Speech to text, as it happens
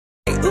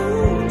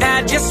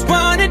just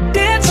wanna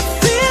dance, I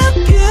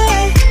feel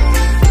good.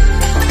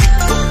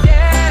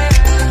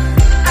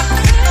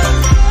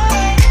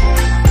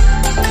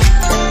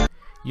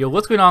 Yo,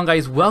 what's going on,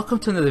 guys? Welcome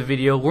to another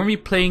video. We're gonna be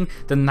playing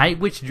the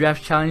Nightwitch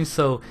Draft Challenge.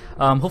 So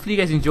hopefully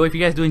you guys enjoy. If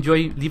you guys do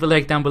enjoy, leave a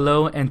like down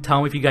below and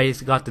tell me if you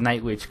guys got the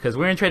Nightwitch, because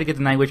we're gonna try to get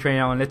the Nightwitch right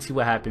now and let's see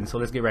what happens. So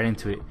let's get right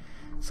into it.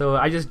 So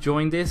I just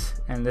joined this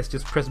and let's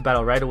just press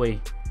battle right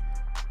away.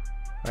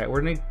 Alright,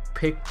 we're gonna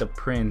pick the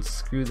prince.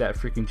 Screw that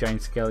freaking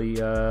giant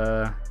skelly.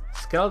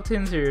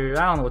 Skeletons, or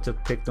I don't know what to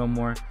pick no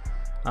more.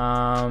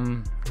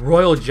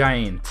 Royal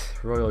Giants,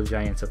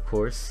 of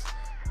course.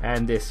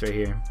 And this right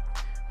here.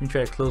 Let me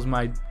try to close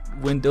my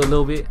window a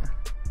little bit.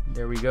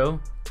 There we go.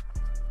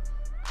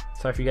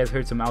 Sorry if you guys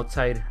heard some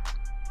outside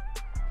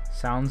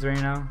sounds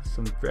right now.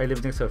 I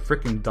live next to a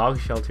freaking dog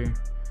shelter.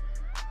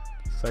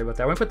 Sorry about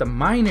that. We're gonna put the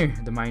miner.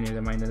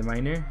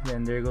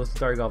 Then there goes the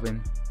Dark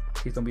Goblin.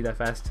 Please don't be that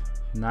fast.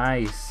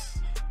 Nice.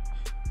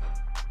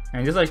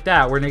 And just like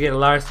that, we're gonna get a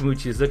lot of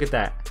smooches. Look at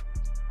that.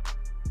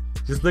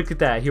 Just look at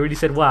that. He already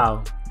said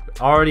wow.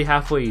 Already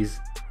halfways.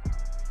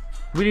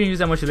 We didn't use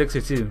that much elixir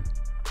too.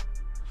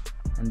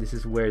 And this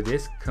is where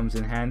this comes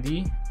in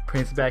handy.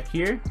 Prince back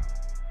here.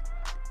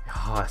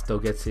 Oh, still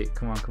gets it.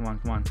 Come on.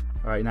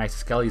 Alright,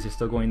 nice. Skellies are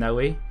still going that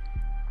way.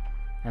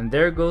 And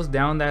there goes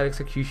down that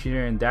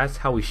executioner, and that's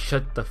how we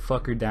shut the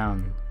fucker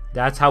down.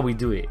 That's how we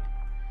do it.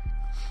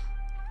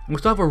 We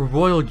still have a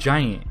royal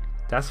giant.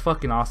 That's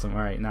fucking awesome.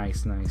 Alright,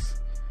 nice.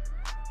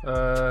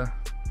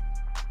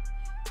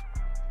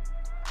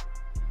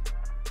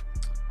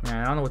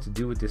 Man, I don't know what to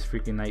do with this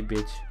freaking night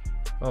bitch.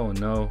 Oh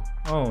no.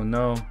 I don't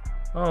know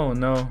what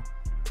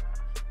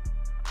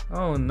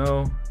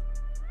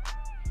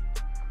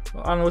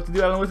to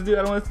do.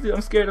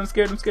 I'm scared.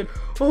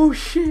 Oh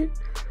shit.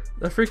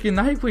 The freaking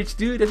Nightwitch,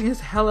 dude. That thing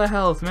has hella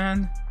health,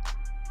 man.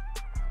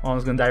 Oh, I'm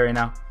just gonna die right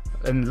now.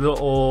 And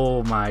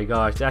oh my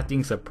gosh, that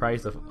thing's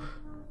surprised of.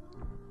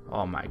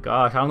 Oh my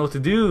gosh, I don't know what to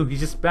do. He's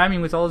just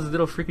spamming with all his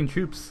little freaking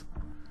troops.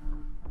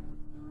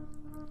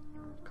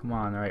 Come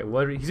on, alright.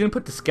 He's gonna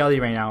put the skelly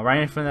right now, right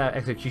in front of that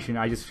executioner.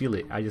 I just feel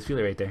it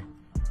right there.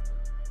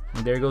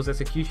 And there goes the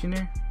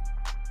executioner.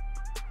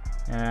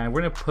 And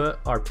we're gonna put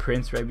our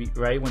prince right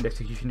when the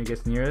executioner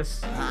gets near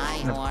us.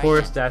 And of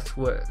course that's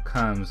what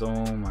comes.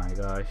 Oh my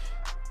gosh.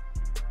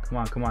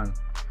 Come on.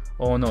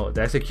 Oh no, the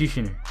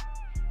executioner.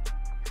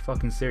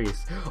 Fucking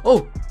serious.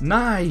 Oh,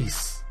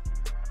 nice.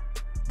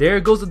 There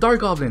goes the Dark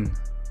Goblin.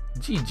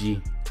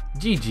 GG.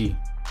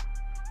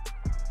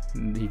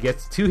 He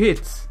gets 2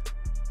 hits.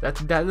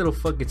 That little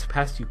fuck gets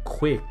past you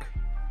quick.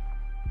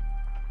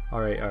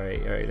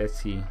 Alright, let's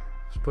see.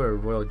 Let's put a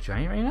royal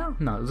giant right now?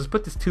 No, let's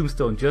put this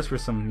tombstone just for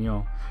some,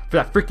 for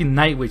that freaking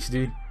Nightwitch,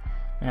 dude.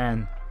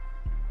 Man,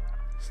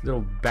 this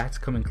little bats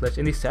come in clutch,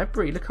 and they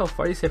separate. Look how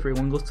far they separate.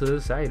 One goes to the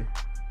other side.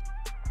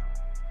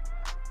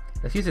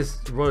 Let's use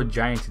this royal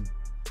giant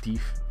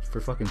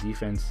for fucking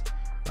defense.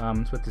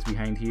 Let's put this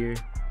behind here.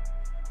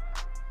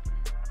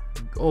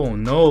 Oh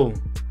no!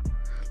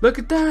 Look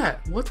at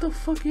that! What the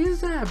fuck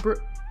is that, bro?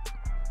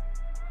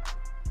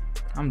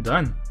 I'm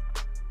done.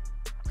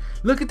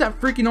 Look at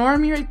that freaking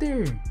army right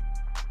there.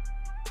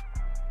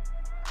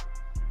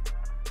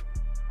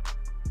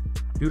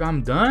 Dude,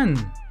 I'm done.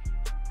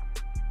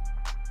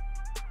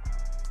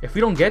 If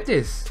we don't get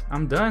this,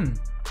 I'm done.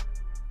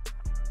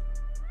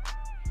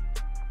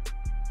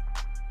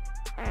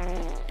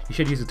 You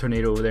should use the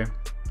tornado over there.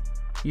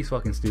 He's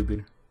fucking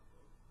stupid.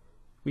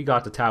 We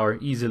got the tower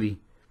easily.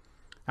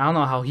 I don't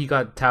know how he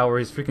got tower.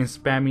 His freaking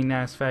spamming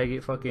ass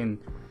faggot fucking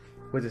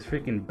with his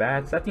freaking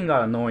bats. That thing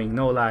got annoying,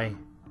 no lie.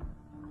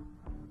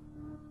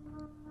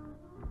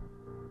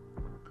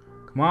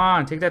 Come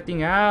on, take that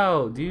thing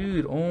out,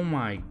 dude. Oh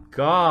my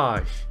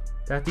gosh.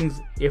 That thing's,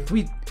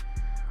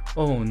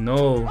 oh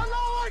no.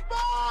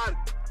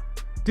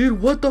 Dude,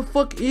 what the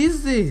fuck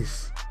is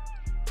this?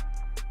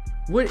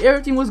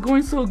 Everything was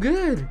going so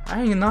good.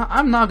 I'm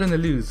not gonna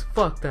lose.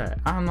 Fuck that.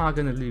 I'm not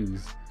gonna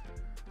lose.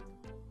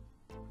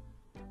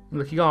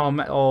 Look, he got all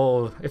mad.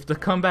 Oh, if the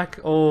comeback,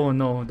 oh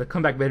no, the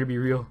comeback better be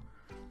real.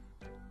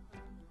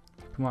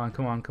 Come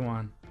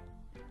on.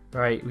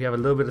 Alright, we have a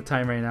little bit of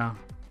time right now.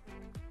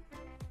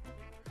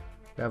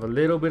 We have a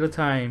little bit of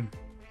time.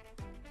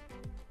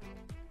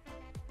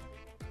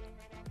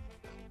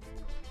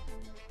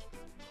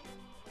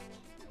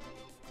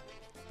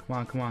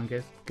 Come on,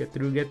 get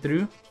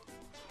through.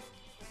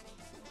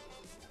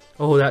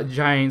 Oh, that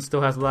giant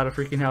still has a lot of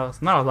freaking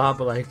health. Not a lot,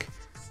 but like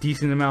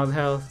decent amount of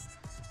health.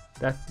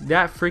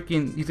 That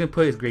freaking, he's gonna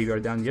put his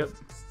graveyard down. Yep.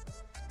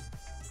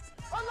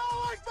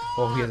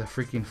 Oh, he has a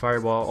freaking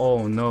fireball.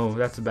 Oh no,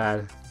 that's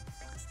bad.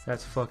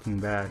 That's fucking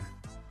bad.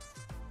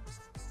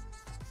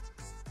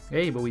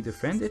 Hey, but we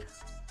defended.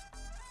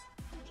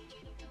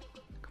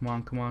 Come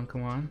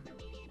on.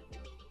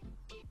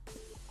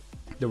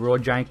 The royal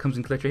giant comes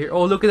in clutch right here.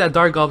 Oh, look at that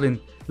Dark Goblin.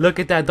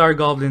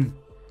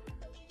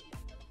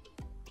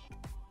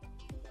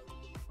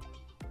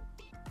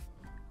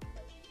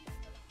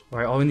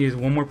 Alright, all we need is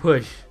one more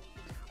push.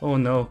 Oh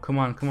no, come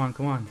on. Come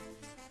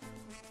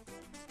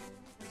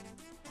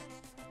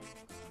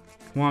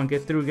Come on,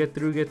 get through, get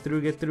through, get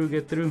through, get through,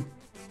 get through.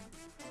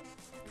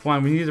 Come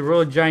on, we need a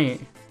royal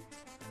giant.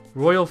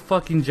 Royal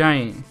fucking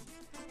giant.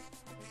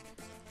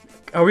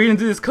 Are we gonna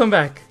do this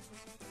comeback?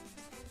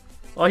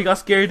 Oh, he got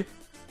scared.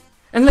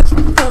 And let's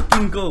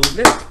fucking go.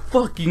 Let's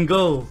fucking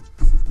go.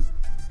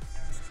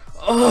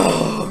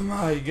 Oh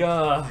my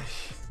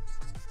gosh.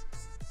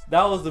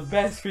 That was the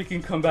best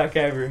freaking comeback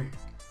ever.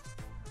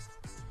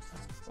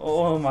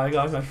 Oh my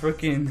gosh, my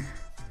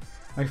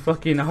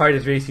fucking heart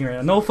is racing right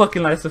now. No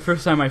fucking lie, that's the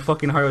first time my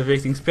fucking heart was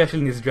racing, especially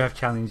in this draft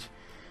challenge.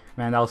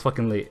 Man, that was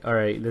fucking late.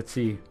 Alright, let's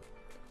see.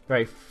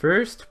 Alright,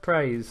 first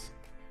prize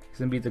is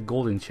gonna be the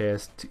golden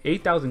chest.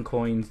 8,000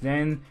 coins,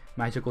 then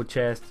magical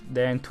chest,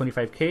 then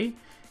 25k.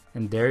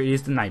 And there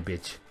is the night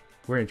bitch.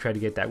 We're gonna try to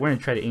get that. We're gonna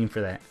try to aim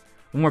for that.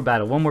 One more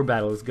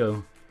battle, let's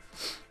go.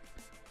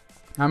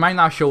 I might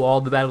not show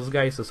all the battles,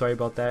 guys, so sorry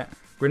about that.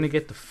 We're gonna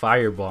get the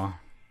fireball.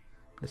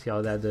 Let's see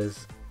how that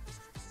does.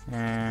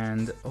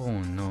 And oh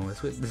no,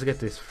 let's get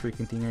this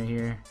freaking thing right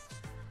here.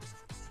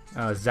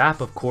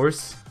 Zap, of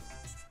course.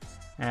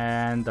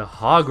 And the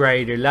hog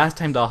rider. Last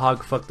time the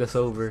hog fucked us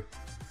over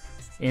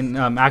in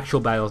actual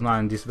battles, not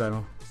in this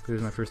battle. This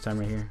is my first time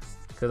right here.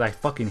 Because I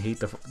fucking hate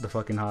the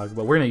fucking hog.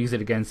 But we're gonna use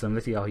it against him.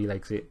 Let's see how he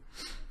likes it.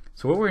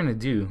 So what we're gonna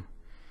do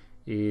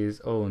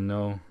is, oh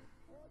no,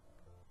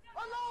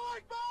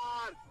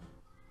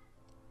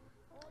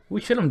 we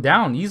shut him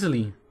down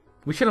easily.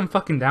 We shut him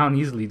fucking down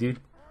easily, dude.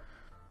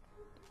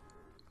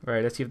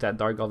 Alright, let's see if that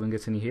Dark Goblin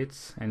gets any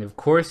hits. And of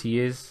course he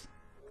is.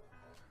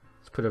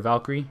 Let's put a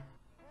Valkyrie.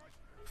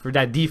 For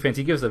that defense,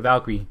 he gives a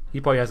Valkyrie. He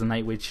probably has a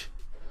Night Witch.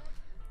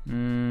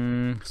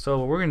 So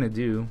what we're gonna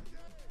do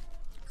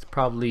is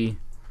probably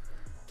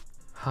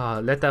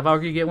let that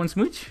Valkyrie get one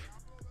smooch.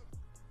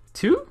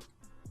 2?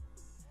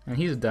 And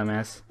he's a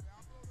dumbass.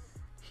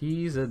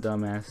 He's a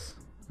dumbass.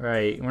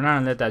 Right, we're not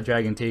gonna let that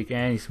dragon take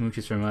any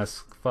smooches from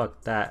us.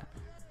 Fuck that.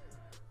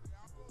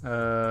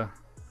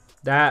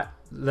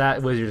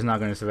 That wizard's not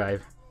gonna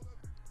survive.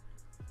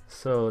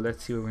 So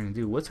let's see what we're gonna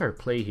do. What's our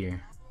play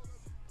here?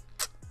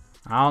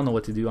 I don't know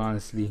what to do,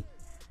 honestly.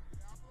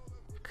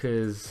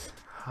 Cause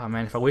oh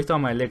man, if I waste all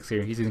my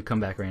elixir, he's gonna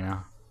come back right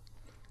now.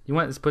 You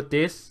want? Let's put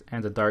this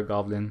and the Dark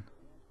Goblin.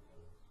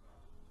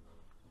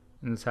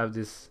 And let's have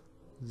this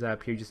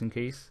zap here just in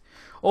case.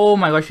 Oh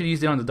my gosh, I should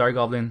use it on the Dark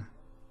Goblin.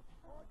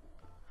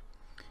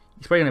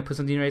 He's probably gonna put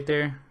something right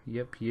there.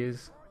 Yep, he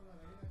is.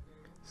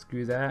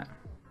 Screw that.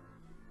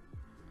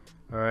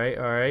 Alright,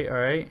 alright,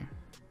 alright.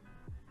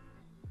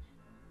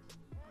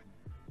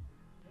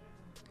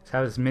 Let's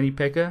have this mini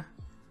P.E.K.K.A.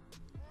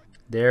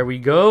 There we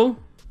go.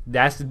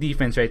 That's the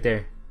defense right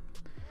there.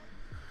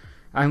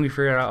 I think we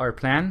figured out our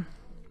plan.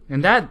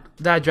 And that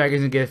dragon's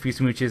gonna get a few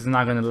smooches, I'm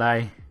not gonna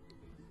lie.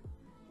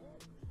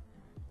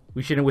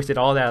 We shouldn't have wasted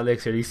all that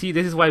elixir. You see,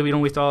 this is why we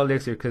don't waste all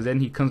elixir, because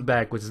then he comes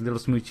back with his little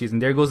smooches,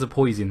 and there goes the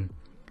poison.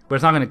 But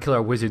it's not gonna kill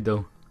our wizard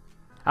though.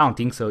 I don't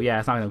think so. Yeah,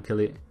 it's not gonna kill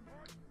it.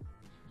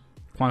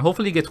 Come on,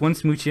 hopefully he gets one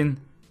smooch in.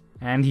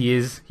 And he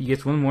is. He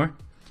gets one more.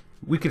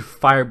 We could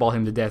fireball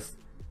him to death.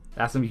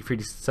 That's gonna be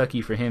pretty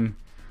sucky for him.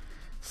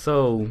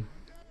 So,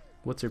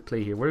 what's our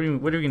play here? What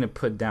are we gonna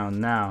put down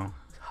now?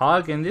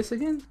 Hog and this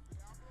again?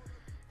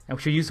 And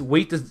we should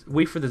wait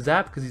for the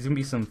zap, because there's gonna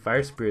be some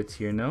fire spirits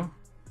here, no?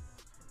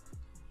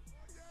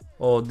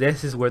 Oh,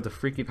 this is where the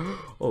freaking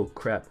oh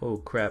crap, oh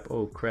crap,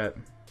 oh crap.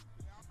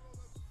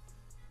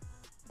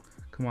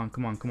 Come on,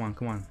 come on, come on,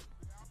 come on.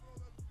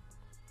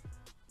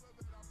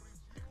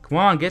 Come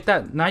on, get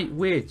that Night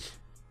Witch.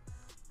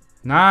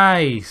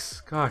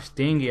 Nice. Gosh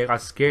dang it, I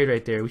got scared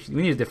right there. We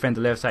need to defend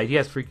the left side. He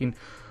has freaking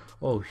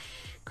oh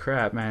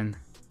crap, man.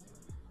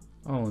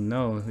 Oh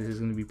no, this is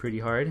gonna be pretty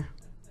hard.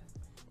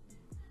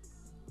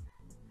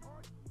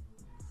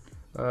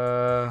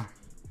 Come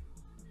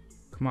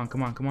on,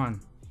 come on, come on.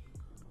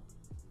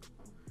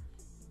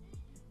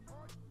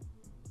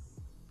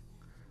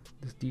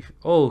 This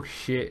oh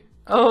shit.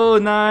 Oh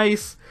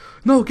nice.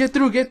 No, get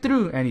through, get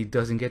through. And he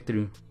doesn't get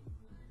through.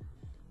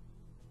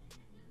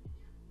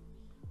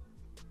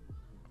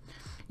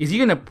 Is he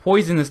gonna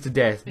poison us to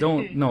death?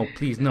 Don't, no,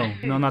 please, no,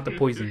 no, not the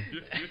poison.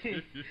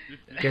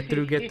 Get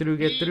through, get through,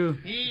 get through.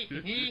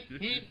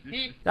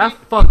 That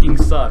fucking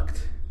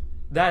sucked.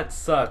 That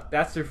sucked.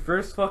 That's their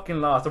first fucking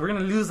loss. So we're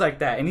gonna lose like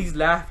that, and he's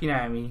laughing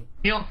at me.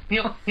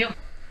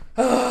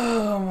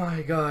 Oh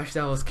my gosh,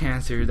 that was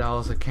cancer. That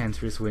was a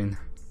cancerous win.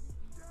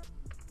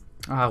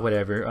 Ah,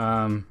 whatever.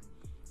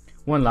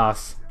 One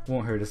loss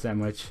won't hurt us that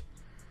much.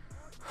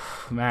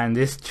 Man,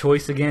 this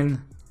choice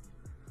again.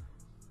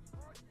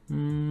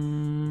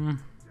 We're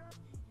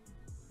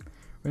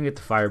gonna get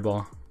the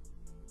fireball.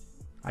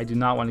 I do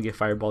not want to get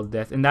fireball to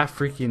death. And that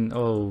freaking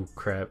oh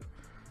crap.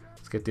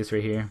 Let's get this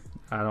right here.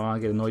 I don't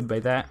want to get annoyed by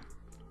that.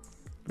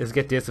 Let's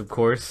get this, of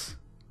course.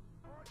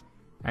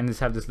 And let's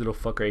have this little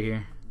fuck right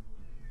here.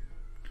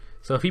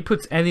 So if he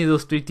puts any of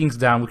those three things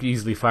down, we can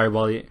easily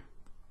fireball it.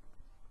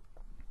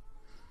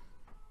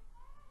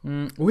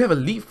 We have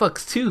elite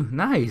fucks too.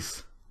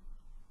 Nice.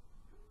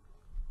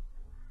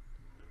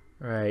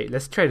 Right,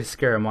 let's try to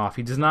scare him off.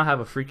 He does not have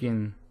a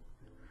freaking,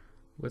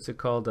 what's it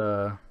called?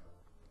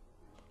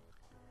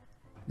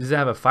 Doesn't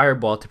have a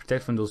fireball to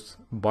protect from those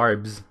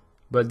barbs,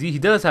 but he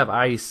does have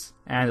ice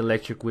and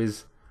electric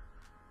whiz.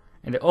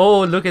 And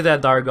oh, look at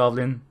that Dark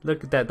Goblin!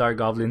 Look at that Dark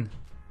Goblin,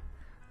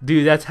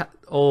 dude.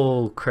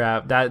 Oh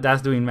crap!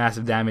 That's doing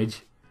massive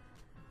damage.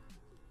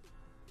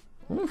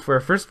 Ooh, for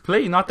a first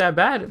play, not that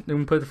bad. Then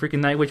we put the freaking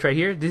Night Witch right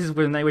here. This is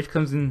where the Night Witch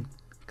comes in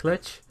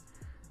clutch.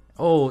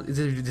 Oh, does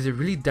it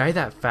really die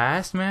that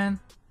fast, man?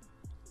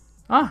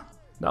 Ah,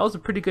 that was a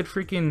pretty good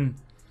freaking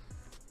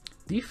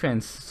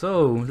defense.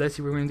 So let's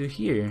see what we're gonna do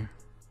here.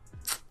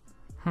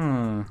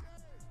 We're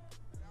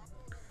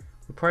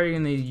probably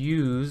gonna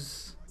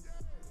use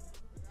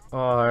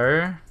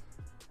our.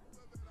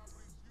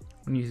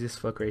 I'm gonna use this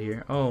fuck right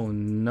here. Oh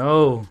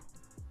no!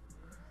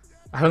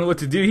 I don't know what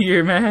to do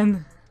here,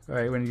 man. All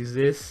right, we're gonna use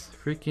this.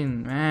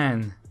 Freaking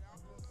man.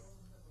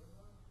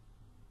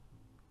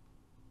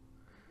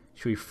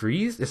 Should we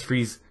freeze? Let's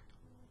freeze.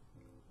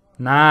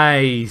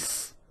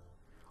 Nice.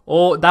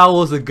 Oh, that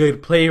was a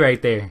good play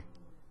right there.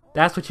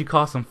 That's what you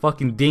call some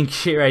fucking dink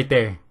shit right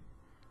there.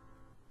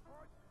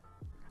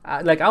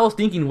 I was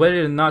thinking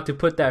whether or not to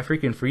put that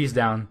freaking freeze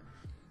down.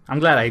 I'm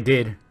glad I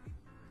did.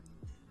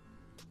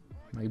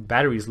 My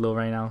battery's low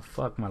right now.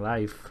 Fuck my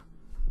life.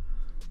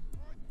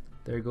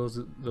 There goes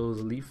those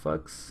elite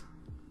fucks.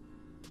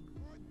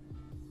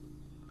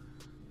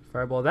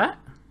 Fireball that.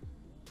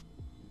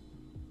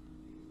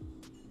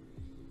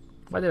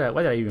 Why did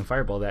I even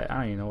fireball that? I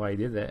don't even know why I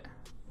did that.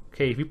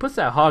 Okay, if he puts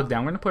that hog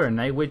down, we're gonna put our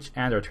Night Witch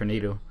and our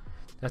tornado.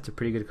 That's a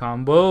pretty good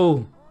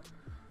combo.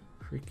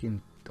 Freaking,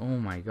 oh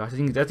my gosh,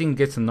 that thing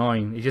gets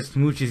annoying. It just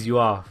smooches you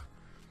off.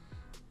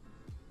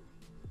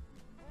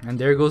 And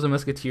there goes a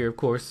musketeer, of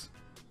course.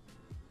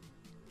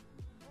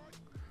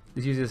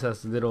 Let's use this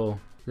as a little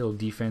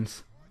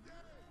defense,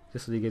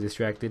 just so they get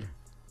distracted.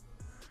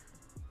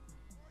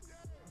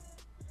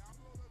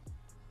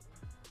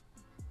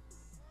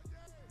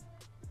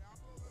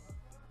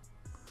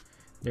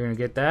 They're gonna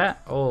get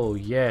that. Oh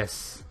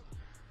yes.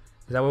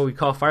 Is that what we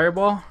call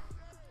fireball?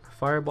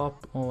 Fireball.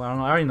 Oh, I don't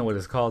know. I don't even know what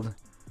it's called.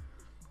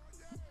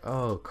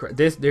 Oh crap!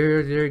 There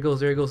it goes.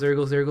 There it goes. There it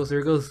goes. There it goes. There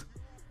it goes.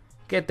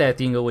 Get that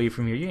thing away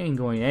from here. You ain't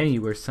going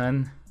anywhere,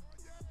 son.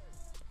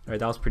 All right,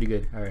 that was pretty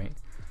good. All right.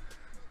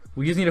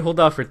 We just need to hold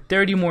off for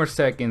 30 more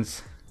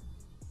seconds.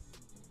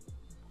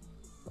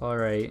 All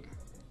right.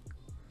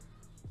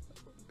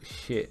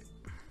 Shit.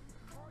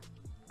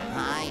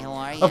 Hi, how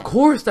are you? Of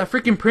course, that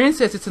freaking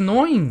princess. It's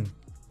annoying.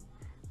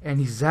 And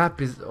his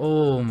zap is.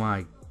 Oh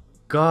my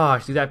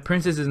gosh, dude, that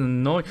princess is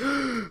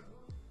annoying.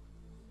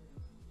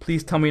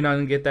 Please tell me you're not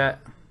gonna get that.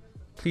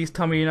 Please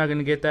tell me you're not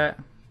gonna get that.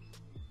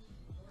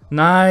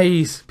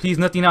 Nice. Please,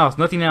 nothing else.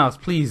 Nothing else.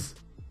 Please.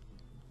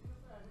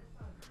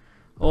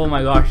 Oh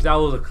my gosh, that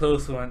was a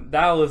close one.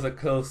 That was a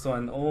close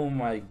one. Oh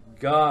my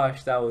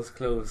gosh, that was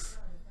close.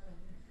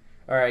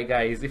 Alright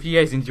guys, if you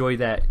guys enjoyed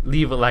that,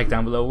 leave a like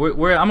down below. I'm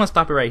gonna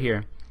stop it right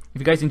here.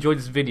 If you guys enjoyed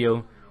this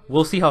video,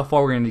 we'll see how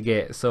far we're gonna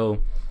get.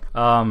 So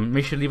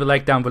make sure to leave a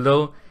like down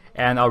below,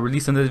 and I'll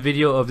release another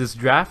video of this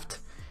draft,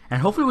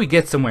 and hopefully we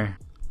get somewhere.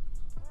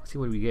 Let's see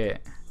what we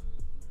get.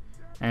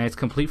 And it's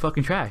complete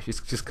fucking trash.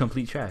 It's just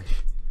complete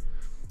trash.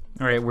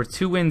 Alright, we're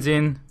 2 wins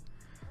in.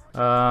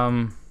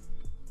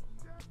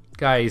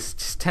 Guys,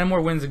 just 10 more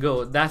wins to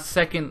go. That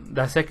second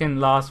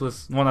loss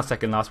was, well, not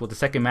second loss, but the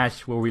second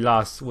match where we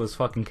lost was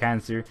fucking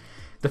cancer.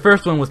 The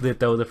first one was lit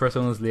though. The first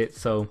one was lit.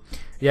 So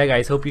yeah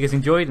guys, hope you guys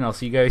enjoyed, and I'll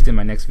see you guys in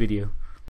my next video.